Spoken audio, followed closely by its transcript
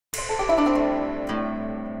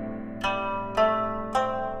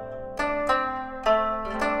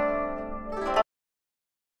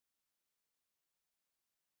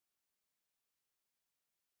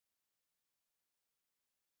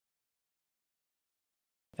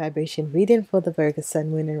Vibration reading for the Virgo Sun,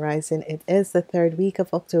 Moon, and Rising. It is the third week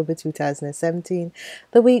of October 2017.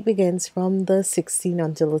 The week begins from the 16th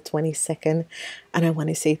until the 22nd. And I want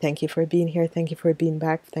to say thank you for being here. Thank you for being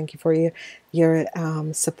back. Thank you for your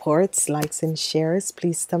supports, likes, and shares.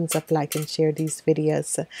 Please thumbs up, like, and share these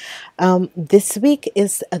videos. This week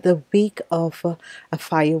is the week of a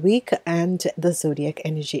fire week, and the zodiac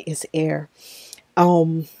energy is air.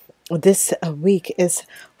 This week is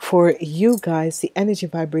for you guys the energy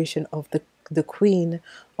vibration of the Queen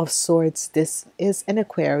of Swords. This is an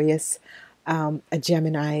Aquarius, a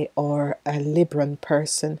Gemini, or a Libran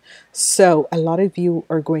person. So a lot of you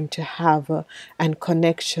are going to have a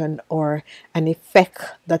connection or an effect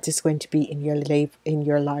that is going to be in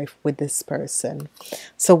your life with this person.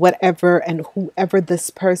 So whatever and whoever this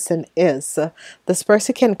person is, this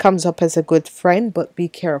person can comes up as a good friend, but be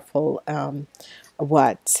careful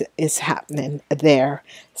what is happening there.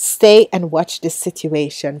 Stay and watch this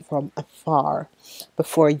situation from afar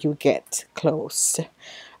before you get close.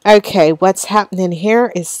 Okay, what's happening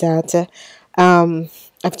here is that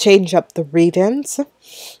I've changed up the readings,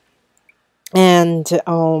 and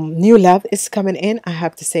new love is coming in. I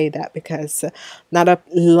have to say that because not a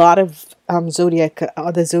lot of other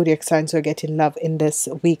zodiac signs are getting love in this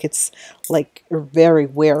week. It's like a very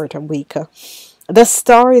weird week. The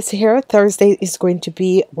star is here. Thursday is going to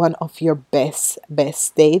be one of your best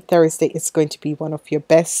day. Thursday is going to be one of your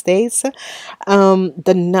best days.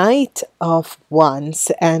 The Knight of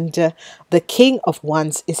Wands and the King of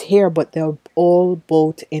Wands is here, but they're all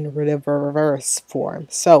both in reverse form.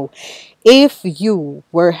 So if you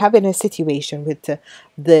were having a situation with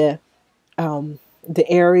the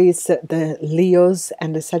Aries, the Leos,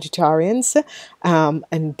 and the Sagittarians,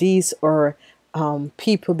 and these are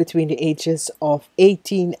people between the ages of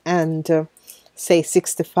 18 and say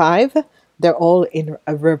 65, they're all in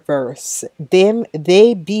a reverse.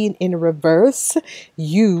 They being in reverse,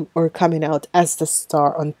 you are coming out as the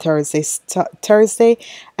star on Thursday. Thursday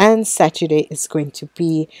and Saturday is going to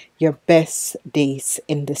be your best days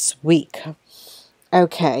in this week.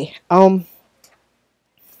 Okay.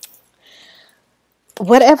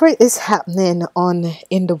 Whatever is happening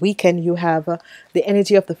in the weekend, you have the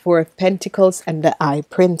energy of the Four of Pentacles and the Eye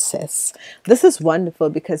Princess. This is wonderful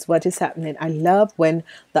because what is happening, I love when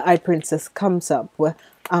the Eye Princess comes up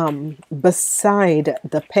beside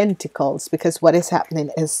the Pentacles, because what is happening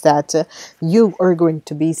is that you are going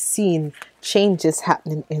to be seeing changes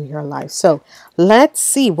happening in your life. So let's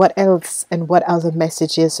see what else and what other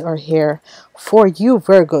messages are here for you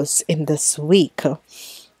Virgos in this week.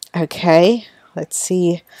 Okay. Let's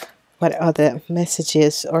see what other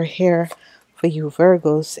messages are here for you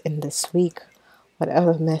Virgos in this week. What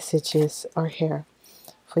other messages are here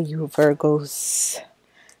for you Virgos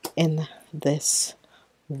in this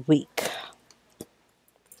week?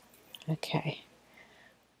 Okay.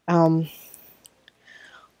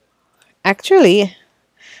 Actually,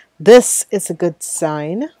 this is a good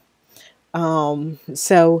sign.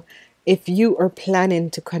 So if you are planning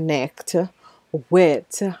to connect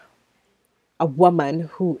with a woman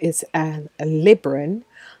who is a Libran,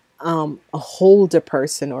 a older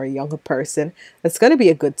person or a younger person, it's going to be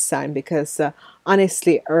a good sign because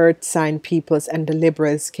honestly, earth sign peoples and the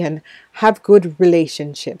Libras can have good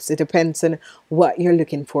relationships. It depends on what you're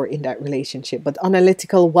looking for in that relationship, but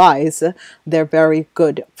analytical wise, they're very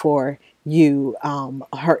good for you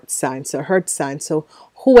heart sign. So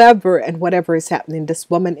whoever and whatever is happening,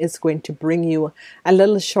 this woman is going to bring you a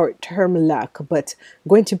little short-term luck, but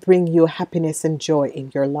going to bring you happiness and joy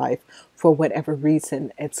in your life for whatever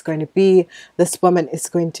reason it's going to be. This woman is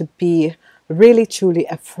going to be really truly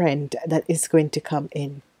a friend that is going to come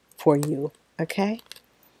in for you. Okay,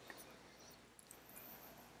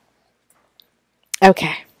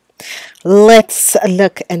 let's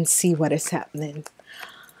look and see what is happening.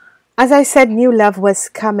 As I said, new love was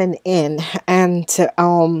coming in, and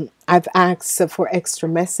I've asked for extra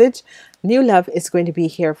message. New love is going to be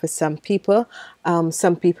here for some people.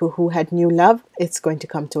 Some people who had new love, it's going to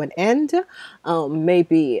come to an end.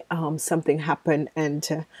 Maybe something happened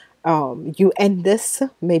and you end this.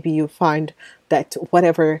 Maybe you find that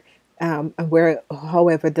whatever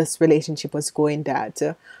however this relationship was going, that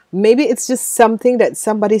maybe it's just something that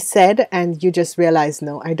somebody said and you just realize,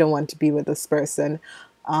 no, I don't want to be with this person.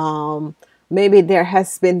 Maybe there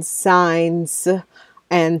has been signs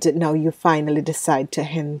and now you finally decide to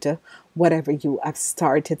end whatever you have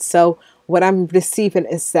started. So what I'm receiving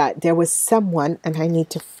is that there was someone, and I need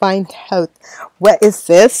to find out what is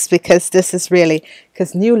this, because this is really,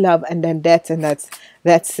 because new love and then death, and that's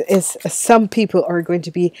is some people are going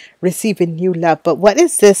to be receiving new love. But what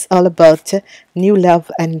is this all about? New love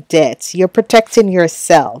and death. You're protecting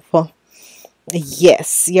yourself.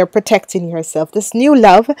 Yes, you're protecting yourself. This new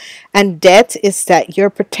love and death is that you're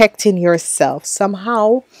protecting yourself.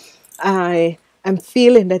 Somehow, I am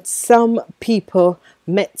feeling that some people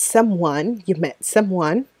you met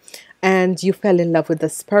someone, and you fell in love with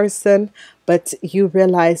this person, but you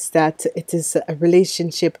realize that it is a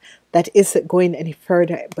relationship that isn't going any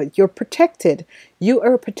further, but you're protected. You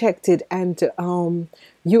are protected, and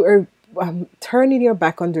you are turning your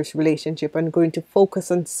back on this relationship and going to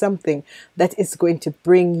focus on something that is going to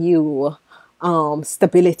bring you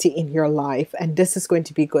stability in your life. And this is going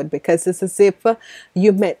to be good, because it's as if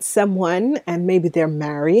you met someone and maybe they're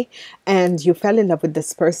married, and you fell in love with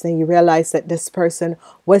this person, and you realize that this person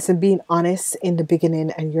wasn't being honest in the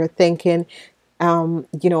beginning, and you're thinking, I'll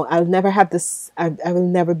never have this, I will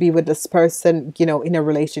never be with this person, in a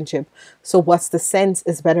relationship. So what's the sense?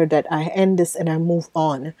 Is better that I end this and I move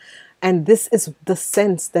on. And this is the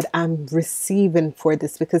sense that I'm receiving for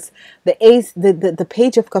this, because the ace, the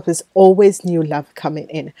page of cups is always new love coming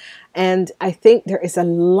in. And I think there is a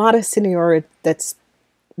lot of scenario that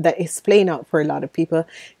is playing out for a lot of people,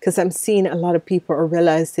 because I'm seeing a lot of people are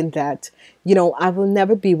realizing that, I will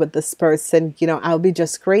never be with this person. I'll be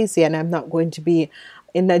just crazy, and I'm not going to be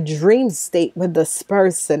in a dream state with this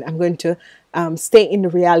person. I'm going to stay in the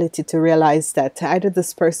reality to realize that either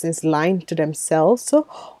this person is lying to themselves,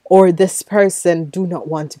 or this person do not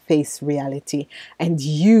want to face reality, and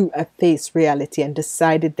you have faced reality and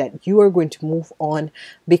decided that you are going to move on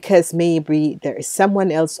because maybe there is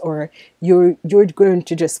someone else, or you're going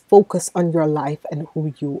to just focus on your life and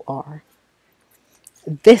who you are.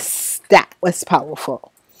 That was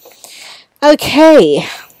powerful. Okay,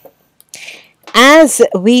 as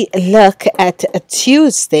we look at a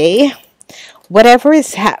Tuesday, whatever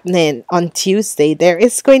is happening on Tuesday, there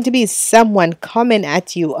is going to be someone coming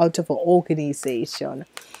at you out of an organization.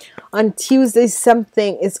 On Tuesday,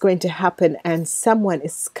 something is going to happen, and someone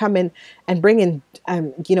is coming and bringing,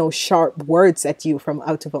 sharp words at you from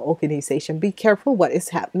out of an organization. Be careful what is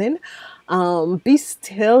happening. Be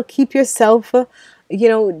still. Keep yourself,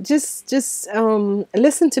 just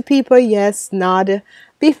listen to people. Yes, nod.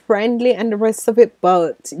 Be friendly and the rest of it,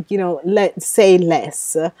 but, let's say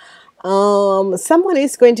less. Someone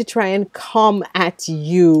is going to try and come at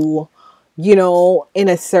you, in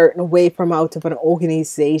a certain way from out of an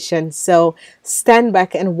organization. So stand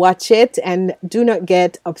back and watch it, and do not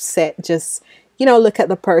get upset. Just, look at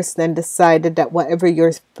the person and decide that whatever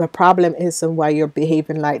your problem is and why you're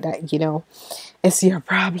behaving like that, it's your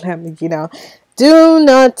problem. Do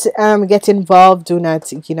not get involved. Do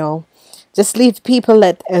not, just leave people,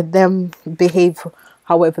 let them behave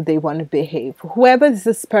however they want to behave. Whoever is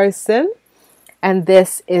this person, and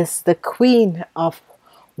this is the Queen of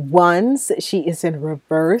Wands. She is in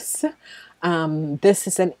reverse. This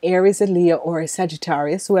is an Aries, a Leo, or a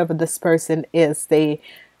Sagittarius. Whoever this person is,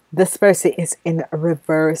 this person is in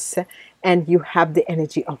reverse, and you have the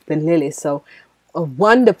energy of the Lily. So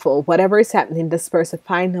wonderful. Whatever is happening, this person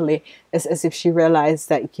finally is as if she realized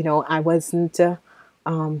that, I wasn't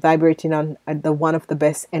vibrating on the one of the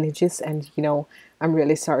best energies, and I'm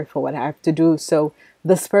really sorry for what I have to do. So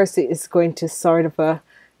this person is going to sort of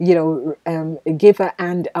give a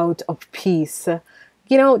hand out of peace.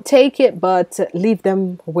 Take it, but leave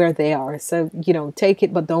them where they are. So take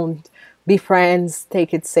it, but don't be friends.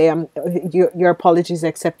 Take it, say your apology is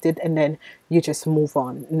accepted, and then you just move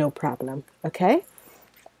on. No problem. Okay.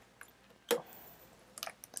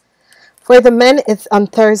 For the men, it's on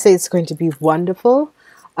Thursday. It's going to be wonderful.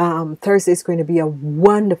 Thursday is going to be a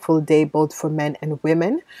wonderful day, both for men and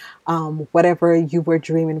women. Whatever you were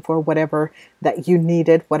dreaming for, whatever that you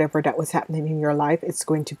needed, whatever that was happening in your life, it's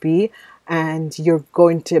going to be, and you're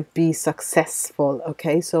going to be successful.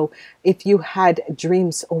 Okay, so if you had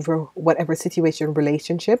dreams over whatever situation,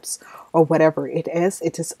 relationships, or whatever it is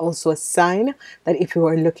also a sign that if you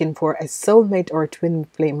are looking for a soulmate or a twin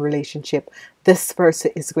flame relationship, this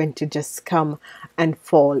person is going to just come and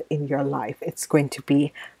fall in your life. It's going to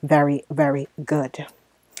be very, very good.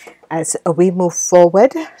 As we move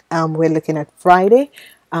forward, we're looking at Friday.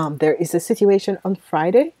 There is a situation on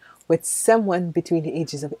Friday with someone between the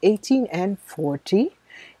ages of 18 and 40.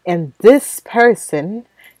 And this person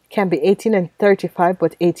can be 18 and 35,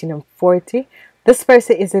 but 18 and 40. This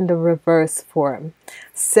person is in the reverse form.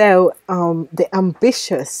 So the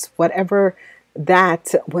ambitious, whatever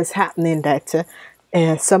that was happening, that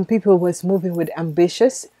Some people was moving with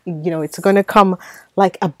ambitious. It's going to come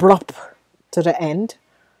like abrupt to the end,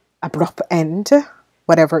 abrupt end,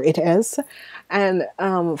 whatever it is. And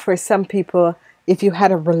for some people, if you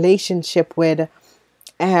had a relationship with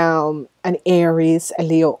an Aries, a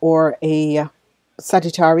Leo, or a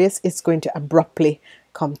Sagittarius, it's going to abruptly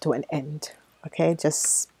come to an end. Okay,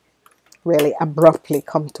 just really abruptly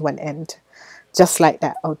come to an end, just like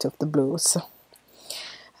that, out of the blues.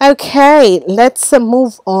 Okay, let's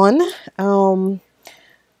move on.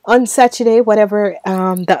 On Saturday, whatever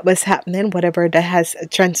that was happening, whatever that has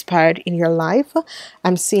transpired in your life,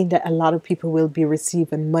 I'm seeing that a lot of people will be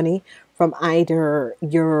receiving money from either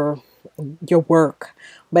your work,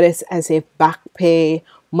 but it's as if back pay,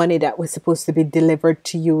 money that was supposed to be delivered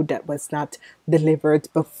to you that was not delivered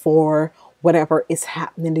before. Whatever is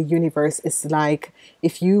happening, the universe is like,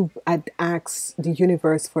 if you had asked the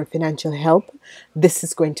universe for financial help, this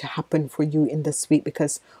is going to happen for you in this week,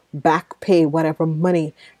 because back pay, whatever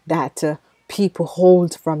money that people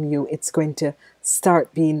hold from you, it's going to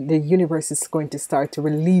start being, the universe is going to start to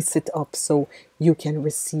release it up so you can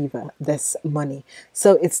receive this money.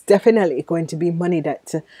 So it's definitely going to be money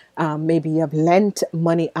that maybe you have lent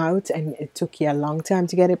money out and it took you a long time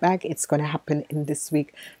to get it back. It's going to happen in this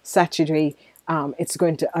week, Saturday. It's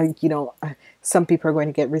going to, some people are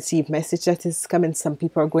going to receive message that is coming. Some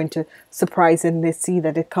people are going to surprisingly see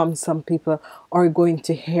that it comes. Some people are going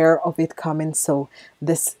to hear of it coming. So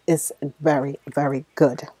this is very, very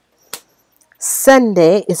good.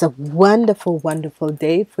 Sunday is a wonderful, wonderful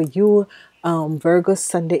day for you, Virgo.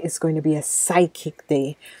 Sunday is going to be a psychic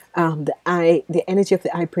day. The energy of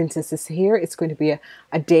the Eye Princess is here. It's going to be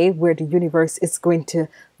a day where the universe is going to,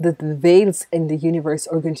 the veils in the universe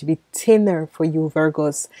are going to be thinner for you,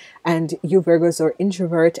 Virgos. And you, Virgos, are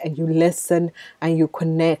introvert and you listen and you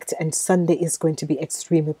connect. And Sunday is going to be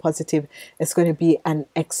extremely positive. It's going to be an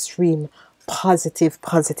extreme positive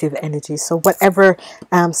energy. So whatever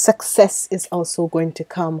success is also going to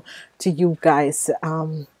come to you guys.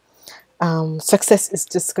 Success is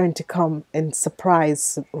just going to come in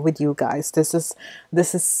surprise with you guys. This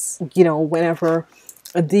is whenever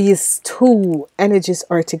these two energies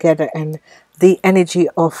are together, and the energy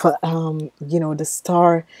of the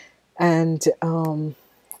star and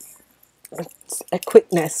a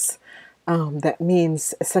quickness, that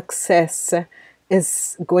means success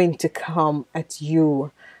is going to come at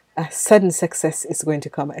you. A sudden success is going to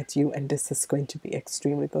come at you, and this is going to be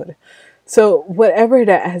extremely good. So whatever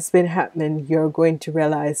that has been happening, you're going to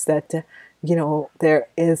realize that there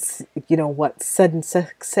is what sudden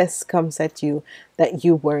success comes at you that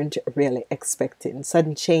you weren't really expecting.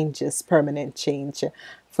 Sudden changes, permanent change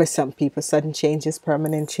for some people. Sudden changes,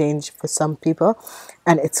 permanent change for some people,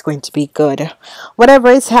 and it's going to be good. Whatever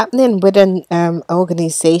is happening with an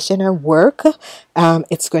organization or work,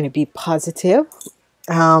 it's going to be positive.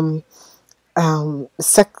 A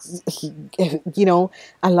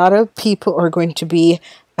lot of people are going to be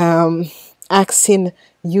asking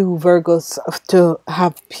you, Virgos, to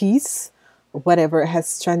have peace. Whatever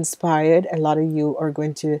has transpired, a lot of you are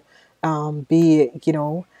going to be,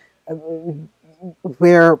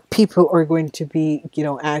 where people are going to be,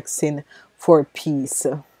 asking for peace.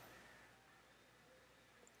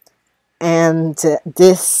 And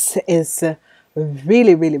this is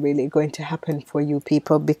really, really, really going to happen for you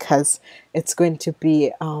people, because it's going to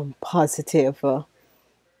be positive.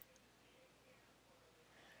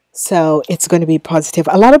 So it's going to be positive.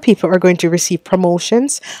 A lot of people are going to receive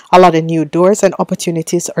promotions. A lot of new doors and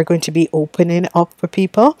opportunities are going to be opening up for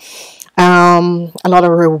people. A lot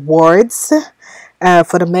of rewards.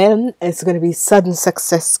 For the men, it's going to be sudden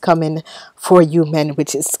success coming for you men,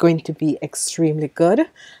 which is going to be extremely good.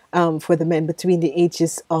 For the men between the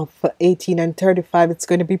ages of 18 and 35, it's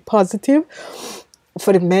going to be positive.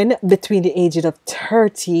 For the men between the ages of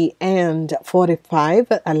 30 and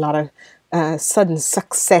 45, a lot of sudden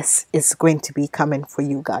success is going to be coming for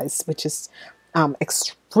you guys, which is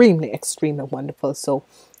extremely, extremely wonderful. So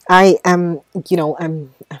I am,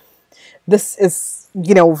 this is,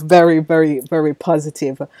 very, very, very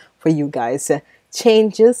positive for you guys.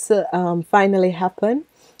 Changes finally happen,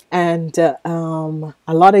 and a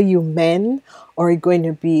lot of you men are going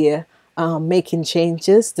to be making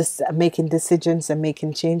changes, making decisions and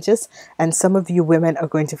making changes, and some of you women are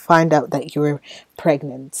going to find out that you're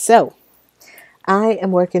pregnant. So I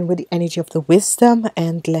am working with the energy of the wisdom,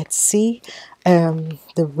 and let's see the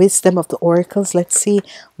wisdom of the oracles. Let's see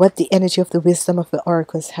what the energy of the wisdom of the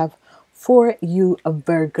oracles have for you,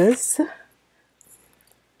 Virgos.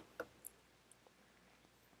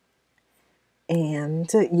 and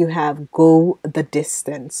you have go the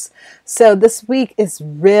distance. So this week is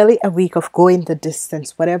really a week of going the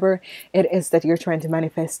distance. Whatever it is that you're trying to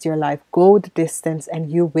manifest your life, go the distance and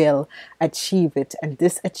you will achieve it. And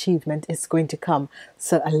this achievement is going to come.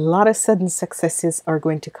 So a lot of sudden successes are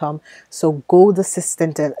going to come. So go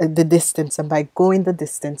the distance, and by going the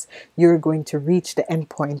distance, you're going to reach the end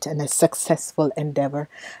point and a successful endeavor.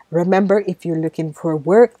 Remember, if you're looking for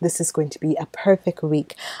work, this is going to be a perfect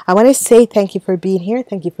week. I want to say thank you for being here.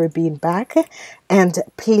 Thank you for being back. And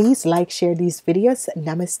please like, share these videos.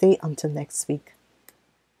 Namaste until next week.